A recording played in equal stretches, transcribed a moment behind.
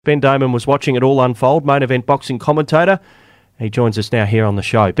Ben Damon was watching it all unfold, main event boxing commentator. He joins us now here on the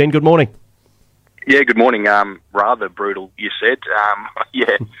show. Ben, good morning. Yeah, good morning. Rather brutal, you said.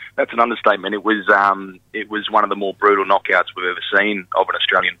 Yeah, that's an understatement. It was one of the more brutal knockouts we've ever seen of an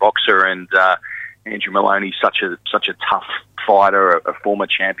Australian boxer, and Andrew Maloney's such a tough fighter, a former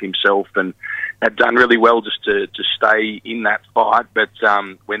champ himself, and had done really well just to stay in that fight. But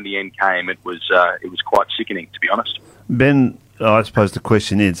when the end came, it was quite sickening, to be honest. Ben, I suppose the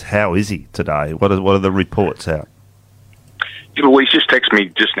question is, how is he today? What are the reports out? Well, he's just texted me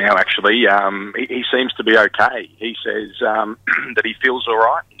just now, actually. He seems to be okay. He says that he feels all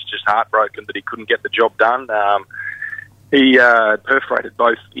right. He's just heartbroken that he couldn't get the job done. He perforated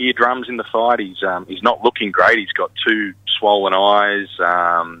both eardrums in the fight. He's not looking great. He's got two swollen eyes.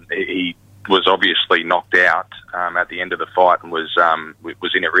 He was obviously knocked out at the end of the fight and was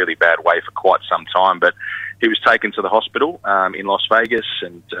in a really bad way for quite some time. But he was taken to the hospital in Las Vegas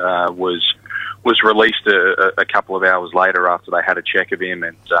and was released a couple of hours later after they had a check of him,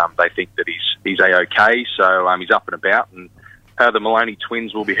 and they think that he's A-OK, so he's up and about. And the Maloney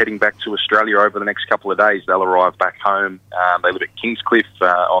twins will be heading back to Australia over the next couple of days. They'll arrive back home. They live at Kingscliff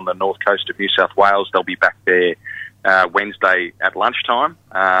on the north coast of New South Wales. They'll be back there Wednesday at lunchtime,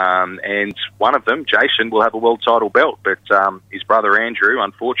 and one of them, Jason, will have a world title belt, but his brother Andrew,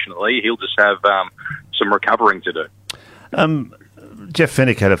 unfortunately, he'll just have some recovering to do. Jeff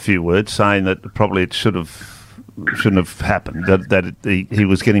Fennick had a few words saying that probably it shouldn't have happened, that he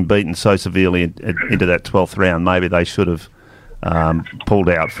was getting beaten so severely into that 12th round. Maybe they should have pulled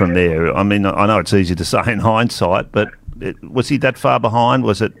out from there. I mean, I know it's easy to say in hindsight, but was he that far behind?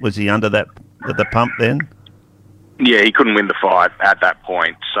 Was he under the pump then? Yeah, he couldn't win the fight at that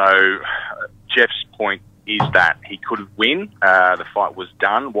point. So Jeff's point is that he couldn't win. The fight was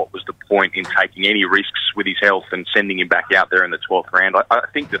done. What was the point in taking any risks with his health and sending him back out there in the 12th round? I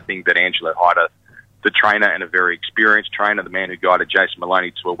think the thing that Angelo Hyder, the trainer and a very experienced trainer, the man who guided Jason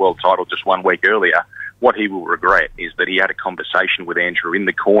Maloney to a world title just 1 week earlier, what he will regret is that he had a conversation with Andrew in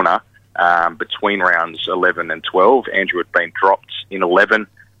the corner between rounds 11 and 12. Andrew had been dropped in 11,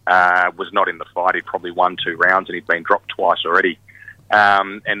 was not in the fight. He'd probably won 2 rounds and he'd been dropped twice already.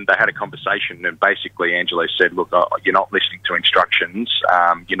 And they had a conversation, and basically Angelo said, look, you're not listening to instructions,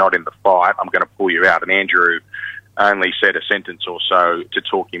 you're not in the fight, I'm going to pull you out. And Andrew only said a sentence or so to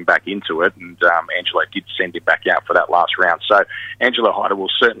talk him back into it, and Angelo did send him back out for that last round. So Angelo Hyder will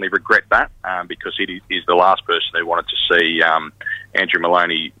certainly regret that, because he is the last person who wanted to see Andrew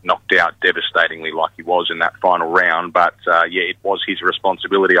Maloney knocked out devastatingly like he was in that final round. But yeah, it was his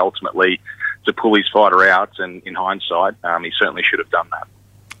responsibility ultimately to pull his fighter out, and in hindsight, he certainly should have done that.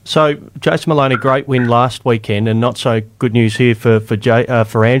 So, Jason Maloney, great win last weekend, and not so good news here for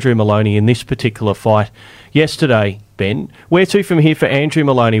Andrew Maloney in this particular fight yesterday, Ben. Where to from here for Andrew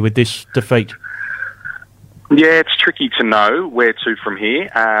Maloney with this defeat? Yeah, it's tricky to know where to from here.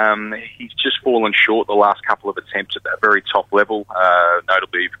 He's just fallen short the last couple of attempts at that very top level,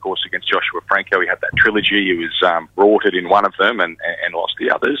 notably, of course, against Joshua Franco. He had that trilogy. He was rorted in one of them and lost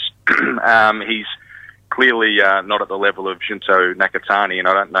the others. He's clearly not at the level of Junto Nakatani, and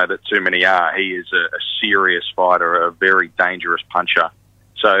I don't know that too many are. He is a serious fighter, a very dangerous puncher.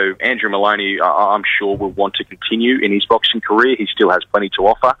 So Andrew Maloney, I'm sure, will want to continue in his boxing career. He still has plenty to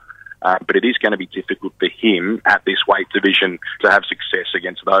offer. But it is going to be difficult for him at this weight division to have success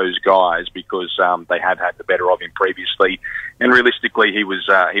against those guys, because they have had the better of him previously. And realistically, he was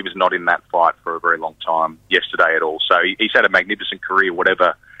not in that fight for a very long time yesterday at all. So he's had a magnificent career,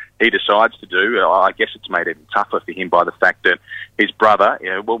 whatever he decides to do. I guess it's made it tougher for him by the fact that his brother,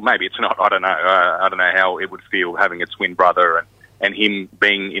 well, maybe it's not, I don't know. I don't know how it would feel having a twin brother and him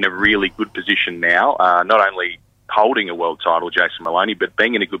being in a really good position now, not only holding a world title, Jason Maloney, but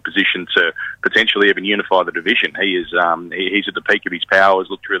being in a good position to potentially even unify the division. He's at the peak of his powers,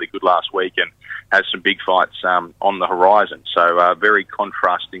 looked really good last week, and has some big fights on the horizon. So very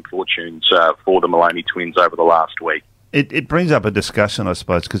contrasting fortunes for the Maloney twins over the last week. It brings up a discussion, I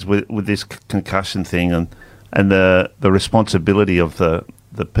suppose, because with this concussion thing and the responsibility of the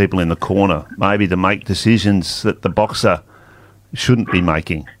people in the corner, maybe to make decisions that the boxer shouldn't be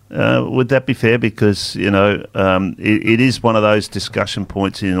making. Would that be fair? Because, it is one of those discussion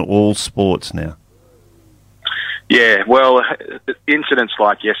points in all sports now. Yeah, well, incidents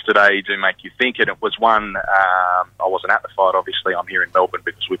like yesterday do make you think, and it was one, I wasn't at the fight, obviously. I'm here in Melbourne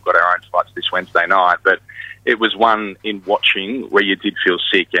because we've got our own fights this Wednesday night, but it was one in watching where you did feel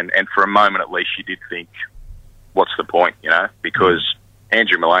sick, and for a moment at least you did think, what's the point, because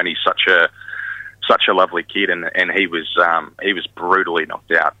Andrew Maloney's such a lovely kid, and he was brutally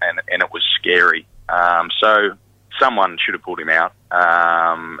knocked out, and it was scary. So someone should have pulled him out,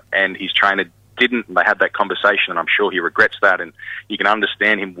 and his trainer didn't. And they had that conversation, and I'm sure he regrets that. And you can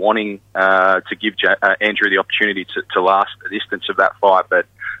understand him wanting to give Andrew the opportunity to last the distance of that fight, but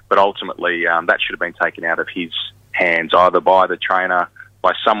ultimately that should have been taken out of his hands, either by the trainer,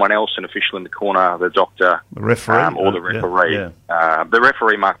 by someone else, an official in the corner, the doctor, the referee, or the referee. Yeah. The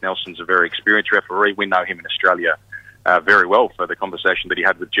referee, Mark Nelson's a very experienced referee. We know him in Australia very well for the conversation that he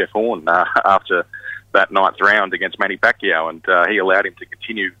had with Jeff Horn after that 9th round against Manny Pacquiao, and he allowed him to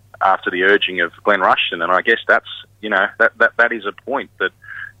continue after the urging of Glenn Rushton. And I guess that's, that is a point that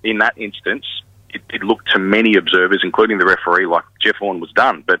in that instance, it looked to many observers, including the referee, like Jeff Horn was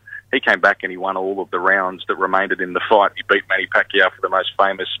done. But he came back and he won all of the rounds that remained in the fight. He beat Manny Pacquiao for the most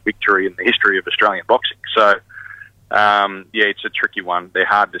famous victory in the history of Australian boxing. So, it's a tricky one. They're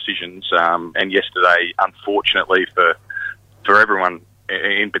hard decisions. And yesterday, unfortunately for everyone,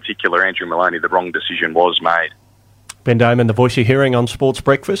 in particular Andrew Maloney, the wrong decision was made. Ben Damon, the voice you're hearing on Sports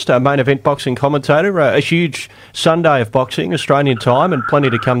Breakfast, main event boxing commentator. A huge Sunday of boxing, Australian time, and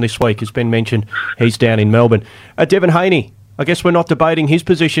plenty to come this week. As Ben mentioned, he's down in Melbourne. Devon Haney, I guess we're not debating his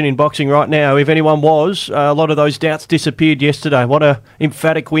position in boxing right now. If anyone was, a lot of those doubts disappeared yesterday. What a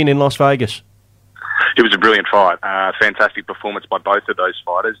emphatic win in Las Vegas. It was a brilliant fight. Fantastic performance by both of those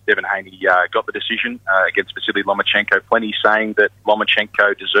fighters. Devon Haney got the decision against Vasily Lomachenko. Plenty saying that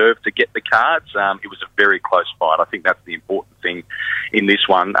Lomachenko deserved to get the cards. It was a very close fight. I think that's the important thing in this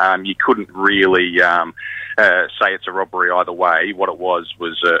one. You couldn't really say it's a robbery either way. What it was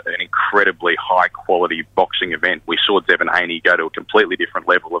an incredibly high-quality boxing event. We saw Devon Haney go to a completely different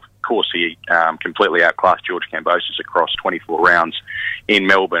level. Of course, he completely outclassed George Kambosos across 24 rounds in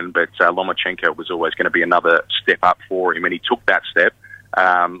Melbourne, but Lomachenko was always going to be another step up for him, and he took that step.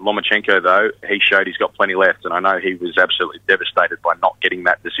 Lomachenko, though, he showed he's got plenty left, and I know he was absolutely devastated by not getting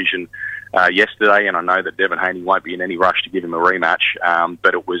that decision yesterday, and I know that Devon Haney won't be in any rush to give him a rematch,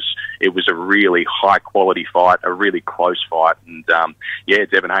 but it was a really high-quality fight, a really close fight, and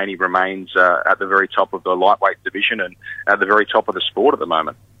Devon Haney remains at the very top of the lightweight division and at the very top of the sport at the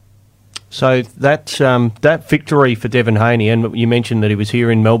moment. So that victory for Devon Haney, and you mentioned that he was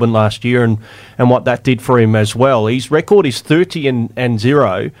here in Melbourne last year, and what that did for him as well. His record is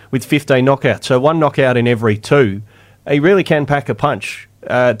 30-0 with 15 knockouts, so one knockout in every two. He really can pack a punch,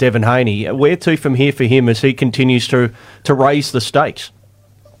 Devon Haney. Where to from here for him as he continues to raise the stakes?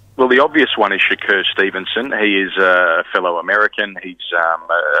 Well, the obvious one is Shakur Stevenson. He is a fellow American. He's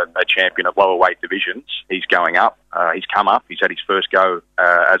a champion of lower weight divisions. He's going up. He's come up. He's had his first go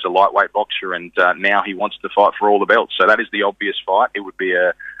as a lightweight boxer, and now he wants to fight for all the belts. So that is the obvious fight. It would be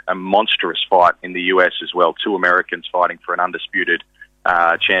a monstrous fight in the US as well. Two Americans fighting for an undisputed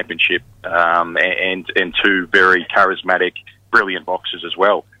championship, and two very charismatic, brilliant boxers as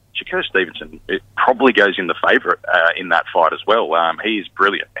well. Shakur Stevenson, it probably goes in the favourite in that fight as well. He is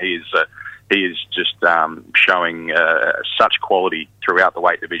brilliant. He is just showing such quality throughout the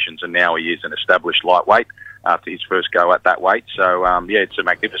weight divisions, and now he is an established lightweight after his first go at that weight. So, it's a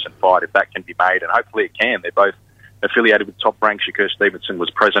magnificent fight if that can be made, and hopefully it can. They're both affiliated with Top Rank. Shakur Stevenson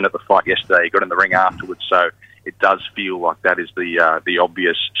was present at the fight yesterday. He got in the ring afterwards, so it does feel like that is the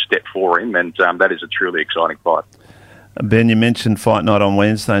obvious step for him, and that is a truly exciting fight. Ben, you mentioned fight night on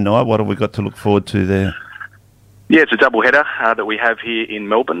Wednesday night. What have we got to look forward to there? Yeah, it's a doubleheader that we have here in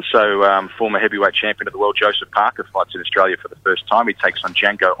Melbourne. So former heavyweight champion of the world, Joseph Parker, fights in Australia for the first time. He takes on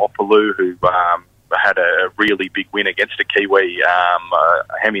Django Opolu, who had a really big win against a Kiwi,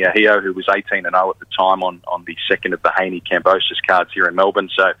 Hemi Ahio, who was 18-0 at the time on the second of the Haney-Kambosos cards here in Melbourne.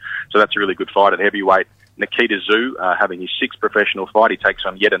 So that's a really good fight at heavyweight. Nikita Tszyu, having his sixth professional fight, he takes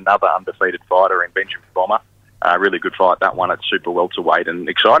on yet another undefeated fighter in Benjamin Bomber. Really good fight, that one at super welterweight. And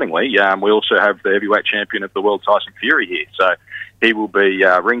excitingly, we also have the heavyweight champion of the world, Tyson Fury, here. So he will be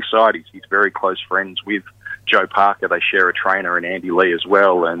ringside. He's very close friends with Joe Parker. They share a trainer in Andy Lee as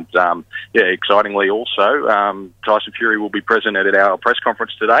well. And, excitingly also, Tyson Fury will be present at our press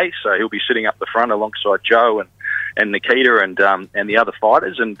conference today. So he'll be sitting up the front alongside Joe and Nikita and the other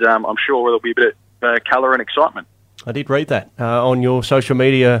fighters. And I'm sure there'll be a bit of colour and excitement. I did read that on your social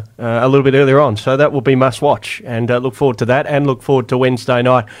media a little bit earlier on, so that will be must-watch, and look forward to that, and look forward to Wednesday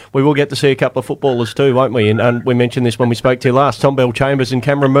night. We will get to see a couple of footballers too, won't we? And we mentioned this when we spoke to you last, Tom Bell-Chambers and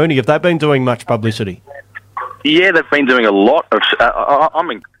Cameron Mooney. Have they been doing much publicity? Yeah, they've been doing a lot of... I'm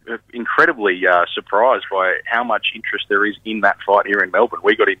incredibly surprised by how much interest there is in that fight here in Melbourne.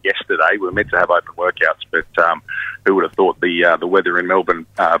 We got in yesterday. We were meant to have open workouts, but who would have thought the weather in Melbourne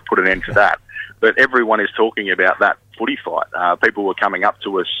put an end to that? But everyone is talking about that footy fight. People were coming up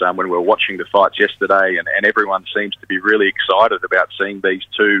to us when we were watching the fights yesterday, and everyone seems to be really excited about seeing these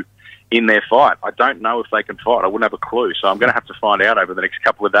two in their fight. I don't know if they can fight. I wouldn't have a clue. So I'm going to have to find out over the next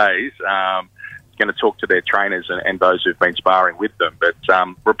couple of days. Going to talk to their trainers and those who've been sparring with them. But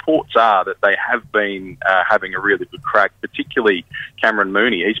reports are that they have been having a really good crack, particularly Cameron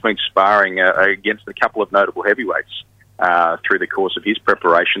Mooney. He's been sparring against a couple of notable heavyweights through the course of his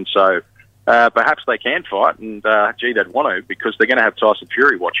preparation. So perhaps they can fight, and they'd want to, because they're going to have Tyson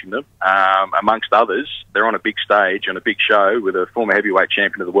Fury watching them, amongst others. They're on a big stage, on a big show, with a former heavyweight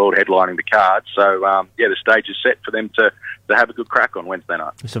champion of the world headlining the card. So, the stage is set for them to have a good crack on Wednesday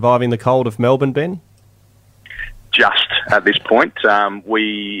night. Surviving the cold of Melbourne, Ben? Just at this point.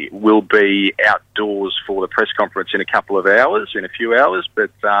 We will be outdoors for the press conference in a few hours, but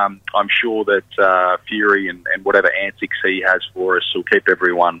I'm sure that Fury and whatever antics he has for us will keep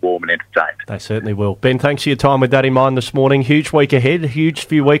everyone warm and entertained. They certainly will. Ben, thanks for your time with that in mind this morning. Huge week ahead, huge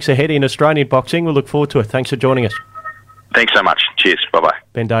few weeks ahead in Australian boxing. We'll look forward to it. Thanks for joining us. Thanks so much. Cheers. Bye-bye.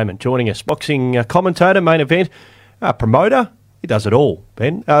 Ben Damon joining us. Boxing commentator, main event, promoter. He does it all,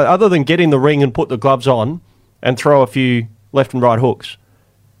 Ben. Other than get in the ring and put the gloves on and throw a few left and right hooks,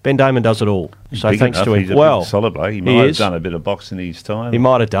 Ben Damon does it all. He's so thanks enough. to him. He's a big solid bloke. He might have done a bit of boxing in his time. He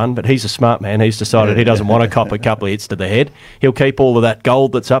might have done, but he's a smart man. He's decided he doesn't want to cop a couple of hits to the head. He'll keep all of that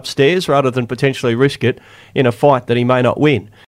gold that's upstairs rather than potentially risk it in a fight that he may not win.